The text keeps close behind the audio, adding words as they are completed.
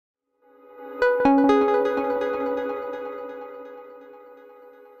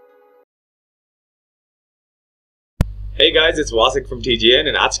Hey guys, it's Wasik from TGN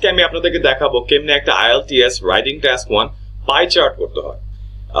and আজকে আমি আপনাদেরকে দেখাবো কেমনে একটা IELTS writing task 1 pie chart করতে হয়.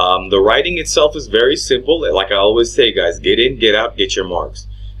 The writing itself is very simple. Like I always say, guys, get in, get out, get your marks.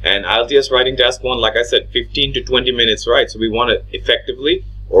 And IELTS writing task 1, like I said, 15 to 20 minutes, right? So we want to effectively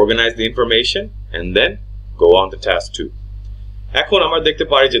organize the information and then go on to task 2. এখন আমরা দেখতে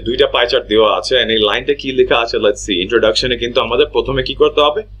পারি যে দুইটা pie chart দেওয়া আছে and এই লাইনটা কি লেখা আছে, let's see. Introduction এ কিন্তু আমাদের প্রথমে কি করতে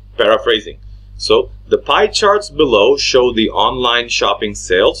হবে? Paraphrasing. So, the pie charts below show the online shopping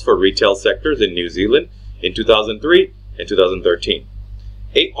sales for retail sectors in New Zealand in 2003 and 2013.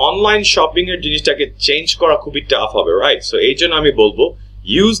 A online shopping er jinishটাকে change kora খুবই tough হবে, right? So, এই জন্য আমি বলবো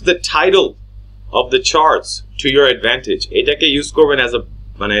use the title of the charts to your advantage. এটাকে use করবেন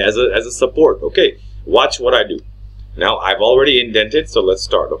as a support, okay? Watch what I do. Now, I've already indented, so let's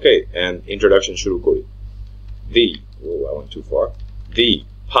start, okay? And introduction shuru kori. I went too far. The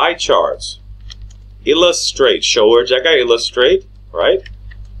pie charts illustrate, show or jaga illustrate, right?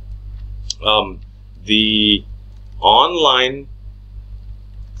 The online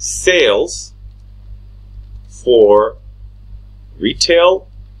sales for retail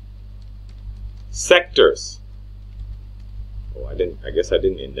sectors. Oh, I guess I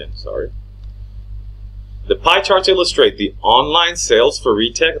didn't indent, sorry. The pie charts illustrate the online sales for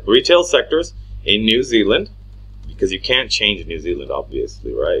retail sectors in New Zealand, because you can't change New Zealand,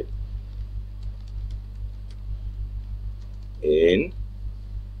 obviously, right?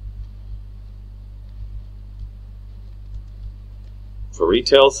 For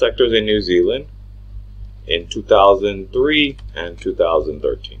retail sectors in New Zealand in 2003 and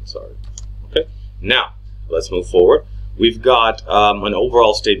 2013, sorry. Okay, now let's move forward. We've got an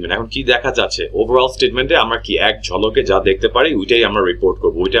overall statement. এখন কি দেখা যাচ্ছে overall statemente আমরা কি এক ঝলকে যা দেখতে পারি ওইটাই আমরা রিপোর্ট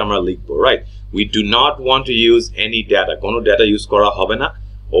করব, ওইটাই আমরা লিখবো, right? We do not want to use any data, কোনো data use করা হবে না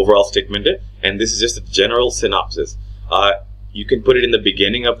overall statemente, and this is just a general synopsis. You can put it in the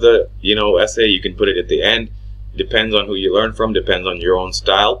beginning of the essay, you can put it at the end, depends on who you learn from, depends on your own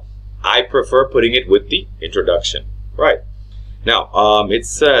style. I prefer putting it with the introduction, right? Now it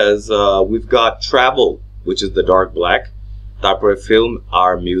says we've got travel, which is the dark black, তারপরে film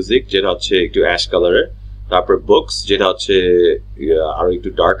or music যেটা হচ্ছে একটু ash color, তারপরে books যেটা হচ্ছে আর একটু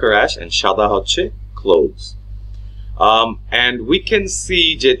darker ash, and সাদা হচ্ছে clothes. And we can see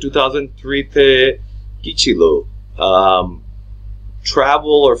যে 2003 তে কি ছিল,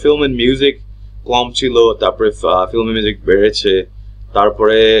 travel or film and music কম ছিল, তারপরে film and music বেড়েছে,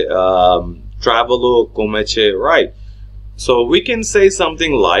 তারপরে travel ও কমেছে, right? So we can say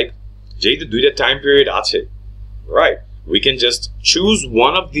something like যেহেতু দুইটা time period আছে, right? We can just choose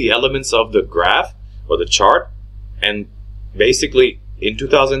one of the elements of the graph or the chart, and basically in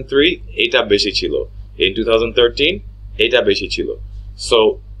 2003 এটা বেশি ছিল, in 2013 এটা বেশি ছিল. So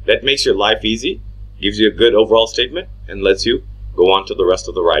that makes your life easy, gives you a good overall statement, and lets you go on to the rest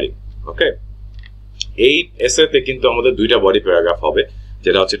of the writing. Okay, এই এসেতে কিন্তু আমাদের দুইটা বডি প্যারাগ্রাফ হবে,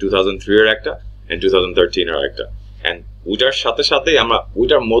 যেটা হচ্ছে 2003 এর একটা and 2013 এর একটা, and ওইটার সাথে সাথে আমরা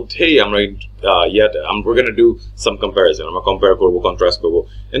ওইটার মধ্যেই আমরা we're going to do some comparison. আমরা compare করব, contrast করব,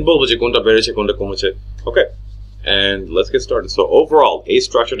 and বলবো যে কোনটা বেড়েছে কোনটা কমেছে. Okay, and let's get started. So overall, এই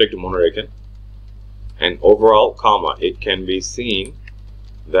স্ট্রাকচারটা একটু মনে রাখেন, and overall, comma, it can be seen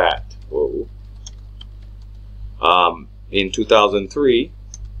that in 2003,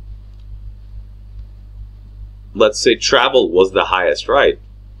 let's say travel was the highest, right?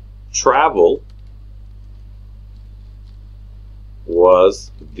 Travel was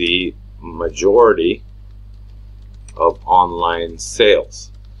the majority of online sales.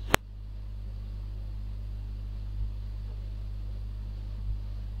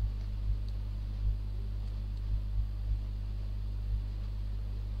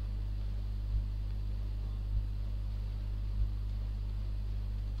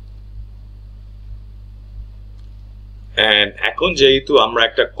 And এখন যেহেতু আমরা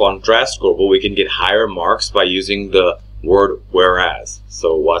একটা contrast করব, we can get higher marks by using the word whereas. So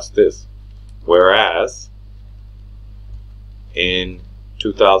watch this. Whereas in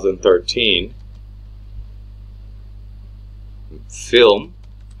 2013 film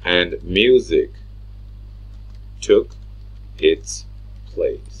and music took its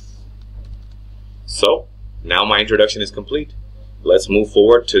place. So now my introduction is complete. Let's move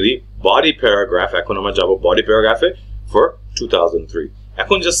forward to the body paragraph. এখন আমরা যাব body paragraph for 2003.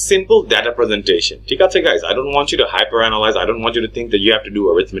 এখন just simple data presentation. ঠিক আছে guys, I don't want you to hyperanalyze. I don't want you to think that you have to do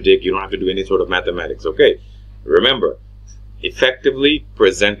arithmetic. You don't have to do any sort of mathematics, okay? Remember, effectively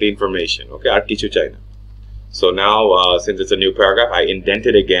present the information, okay? আর কিছু চাই না. So now since it's a new paragraph, I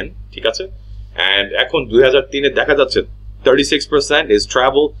indented again, ঠিক আছে? And এখন 2003 এ দেখা যাচ্ছে 36% is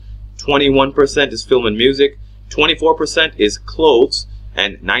travel, 21% is film and music, 24% is clothes,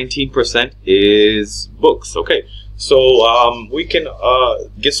 and 19% is books. Okay, so we can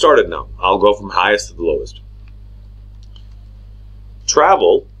get started now. I'll go from highest to the lowest.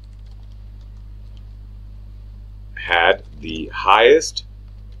 Travel had the highest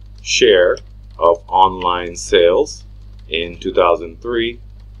share of online sales in 2003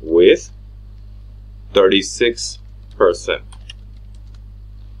 with 36%.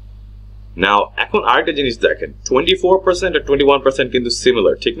 Now, এখন আরেকটা জিনিস দেখেন, 24% আর 21% কিন্তু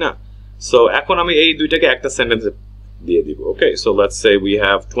similar, ঠিক না? So এখন আমি এই দুইটাকে একটা সেন্টেন্সে দিয়ে দিব. Okay, so let's say we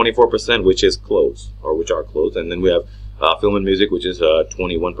have 24% which is clothes, or which are clothes, and then we have film and music which is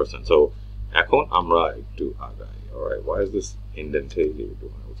 21%. So এখন আমরা একটু আগাই. All right, why is this indentation?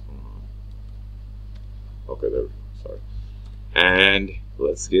 What's going on? Okay, there we go. Sorry. And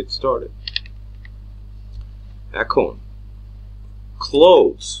let's get started. এখন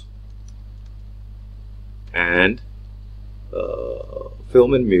clothes and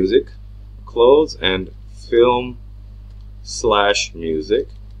film and music, clothes and film/music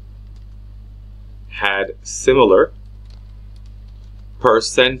had similar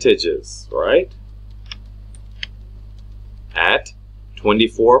percentages, right? At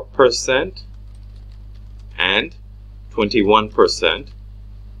 24% and 21%,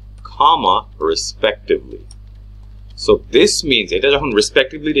 comma, respectively. So this means এটা যখন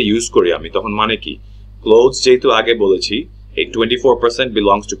respectively টা use করি আমি তখন মানে কি clothes যেহেতু আগে বলেছি এই 24%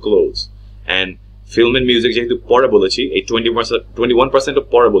 belongs to clothes, and film and music যেহেতু পরে বলেছি এই 21% ও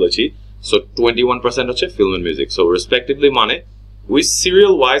পরে বলেছি, so 21% হচ্ছে film and music. So respectively মানে we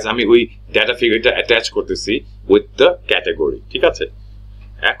serial wise আমি ওই data figure টা attach করতেছি with the category, ঠিক আছে?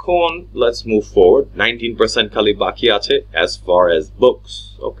 এখন let's move forward. 19% খালি বাকি আছে as far as books.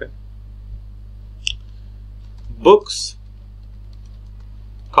 Okay, books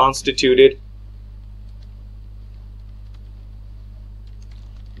constituted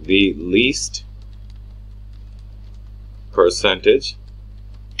the least percentage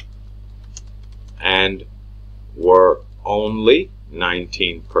and were only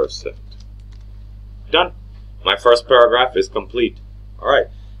 19%. Done. My first paragraph is complete. Alright,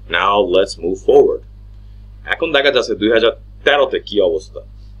 now let's move forward. এখন দেখা যাচ্ছে 2013 তে কি অবস্থা.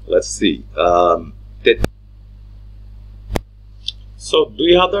 Let's see. So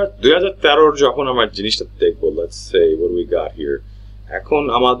 2013 যখন আমরা জিনিসটা দেখবো, let's say what do we got here. এখন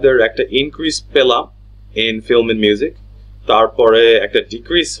আমাদের একটা increase পেলাম in film and music, তারপরে একটা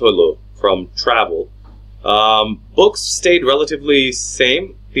decrease হলো from travel. Books stayed relatively same,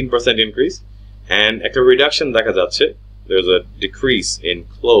 3% increase, and একটা reduction দেখা যাচ্ছে. There's a decrease in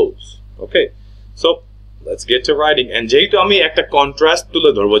clothes. Okay, so let's get to writing. And যেহেতু আমি একটা contrast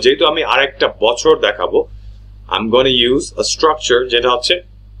তুলে ধরবো, যেহেতু আমি আরেকটা বছর দেখাবো, I'm going to use a structure যেটা হচ্ছে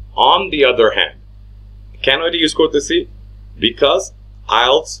on the other hand. কেন এটা ইউজ করতেছি? Because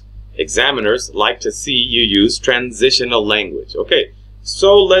IELTS examiners like to see you use transitional language. Okay, so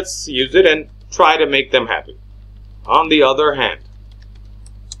let's use it and try to make them happy. On the other hand,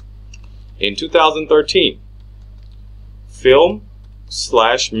 in 2013,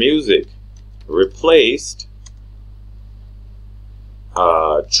 film/music replaced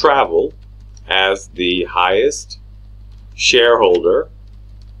travel as the highest shareholder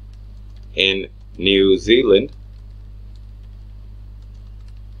in New Zealand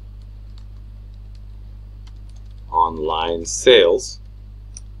online sales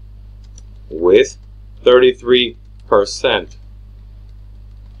with 33%.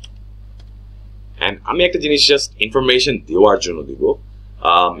 And আমি একটা জিনিস just information দেওয়ার জন্য দিব।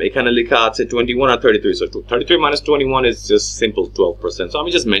 এখানে লেখা আছে 21 আর 33, so 33 minus 21 is just simple 12%, so আমি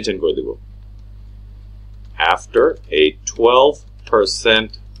just mention করে দিব after a 12%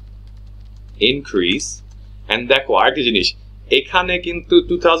 increase. and দেখো আরেকটা জিনিস, এখানে কিন্তু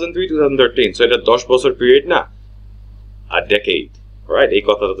 2003-2013, so এটা 10 বছর পিরিয়ড না, a decade, right? এই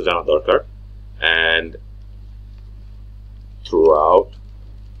কথাটা তো জানা দরকার। and throughout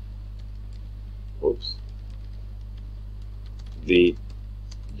the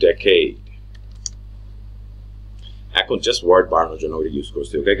decade. এখন just word বাড়ানোর জন্য ওটা ইউজ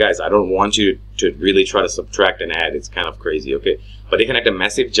করছি। Okay guys, I don't want you to really try to subtract and add, it's kind of crazy. Okay, but এখানে একটা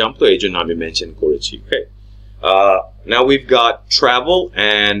massive jump তো এইজন্য আমি মেনশন করেছি। Okay, now we've got travel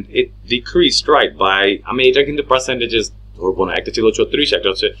and it decreased, right, by, আমি এটা কিন্তু percentages ধরবো না, একটা ছিল 34, একটা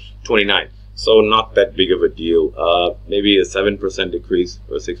হচ্ছে 29, so not that big of a deal. Maybe a 7% decrease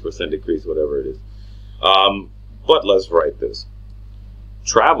or 6% decrease, whatever it is. But let's write this.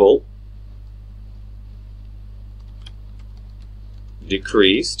 Travel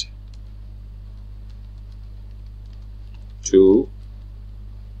decreased to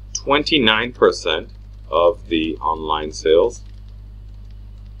 29% of the online sales,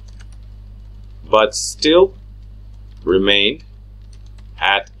 but still remained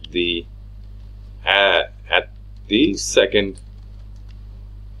at the second,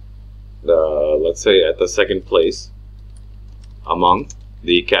 let's say at the second place among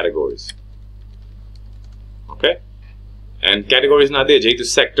the categories. Okay, and categories not there, যেহেতু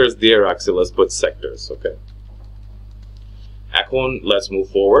sectors দিয়ে রাখছে, let's put sectors. Okay, এখন let's move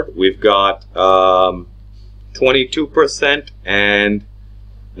forward. We've got 22% and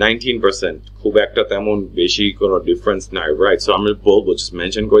 19%. খুব একটা তেমন বেশি কোনো difference নাই, right? So আমরা বলবো, just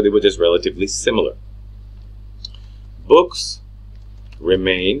mention করে দেব, just relatively similar. Books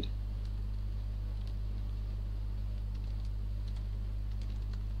remained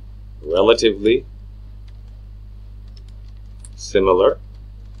relatively similar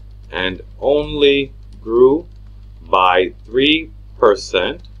and only grew by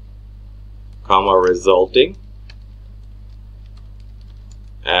 3%, comma, resulting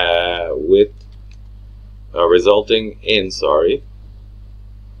in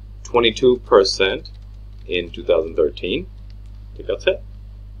 22% in 2013. I think that's it.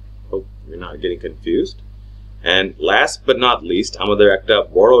 Hope you're not getting confused. And last but not least, আমাদের একটা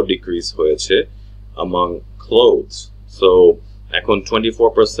বড় decrease হয়েছে among clothes. So এখন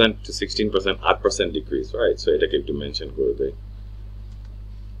 24% to 16%, 8% decrease, right? So এটাকে একটু mention করে দেই.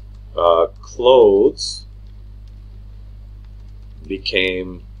 Clothes became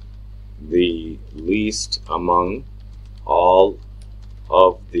the least among all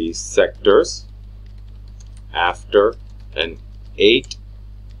of the sectors after an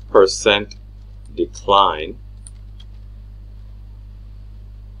 8% decline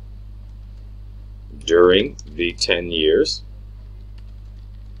during the 10 years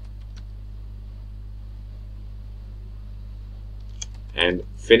and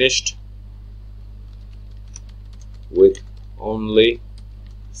finished with only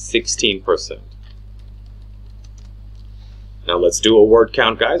 16%. Now let's do a word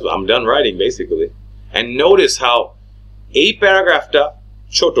count, guys. I'm done writing basically. And notice how a paragraph ta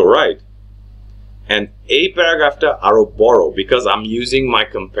choto, right? And a paragraph ta aro boro, because I'm using my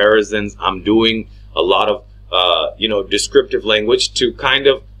comparisons. I'm doing a lot of descriptive language to kind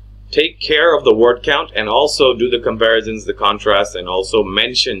of take care of the word count and also do the comparisons, the contrast, and also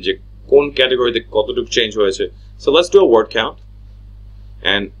mention je kon category te kototuk change hoyeche. So let's do a word count.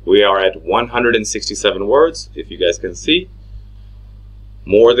 And we are at 167 words, if you guys can see.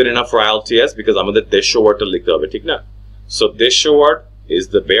 More than enough for IELTS because আমাদের 150 word লিখতে হবে, ঠিক না? So 150 word is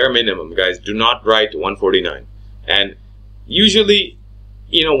the bare minimum, guys. Do not write 149. And usually,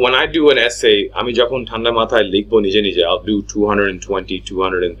 when I do an essay, আমি যখন ঠান্ডা মাথায় লিখবো নিজে নিজে, I'll do 220,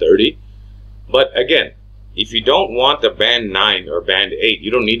 230. But again, if you don't want a band 9 or band 8, you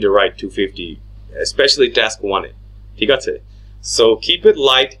don't need to write 250, especially task 1. ঠিক আছে? So keep it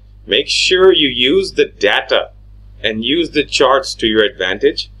light. Make sure you use the data and use the charts to your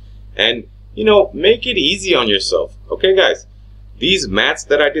advantage, and make it easy on yourself. Okay, guys, these maths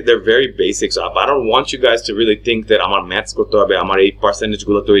that I did, they're very basic, so I don't want you guys to really think that amar maths korte hobe, amar ei percentage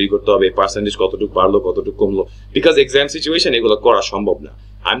gulo toiri korte hobe, percentage kototuk barlo kototuk komlo, because exam situation egulo kora shombhob na.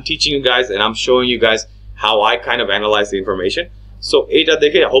 I'm teaching you guys and I'm showing you guys how I kind of analyze the information. So eta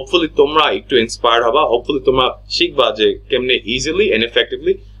dekhe hopefully tomra ekটু inspired hoba, hopefully tomra shikba je kemne easily and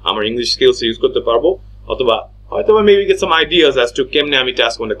effectively amar English skills use korte parbo, otoba maybe get some ideas as to kemne ami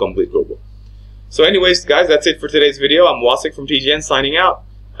task 1 complete korbo. So anyways, guys, that's it for today's video. I'm Wasik from TGN signing out.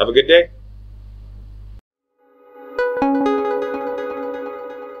 Have a good day.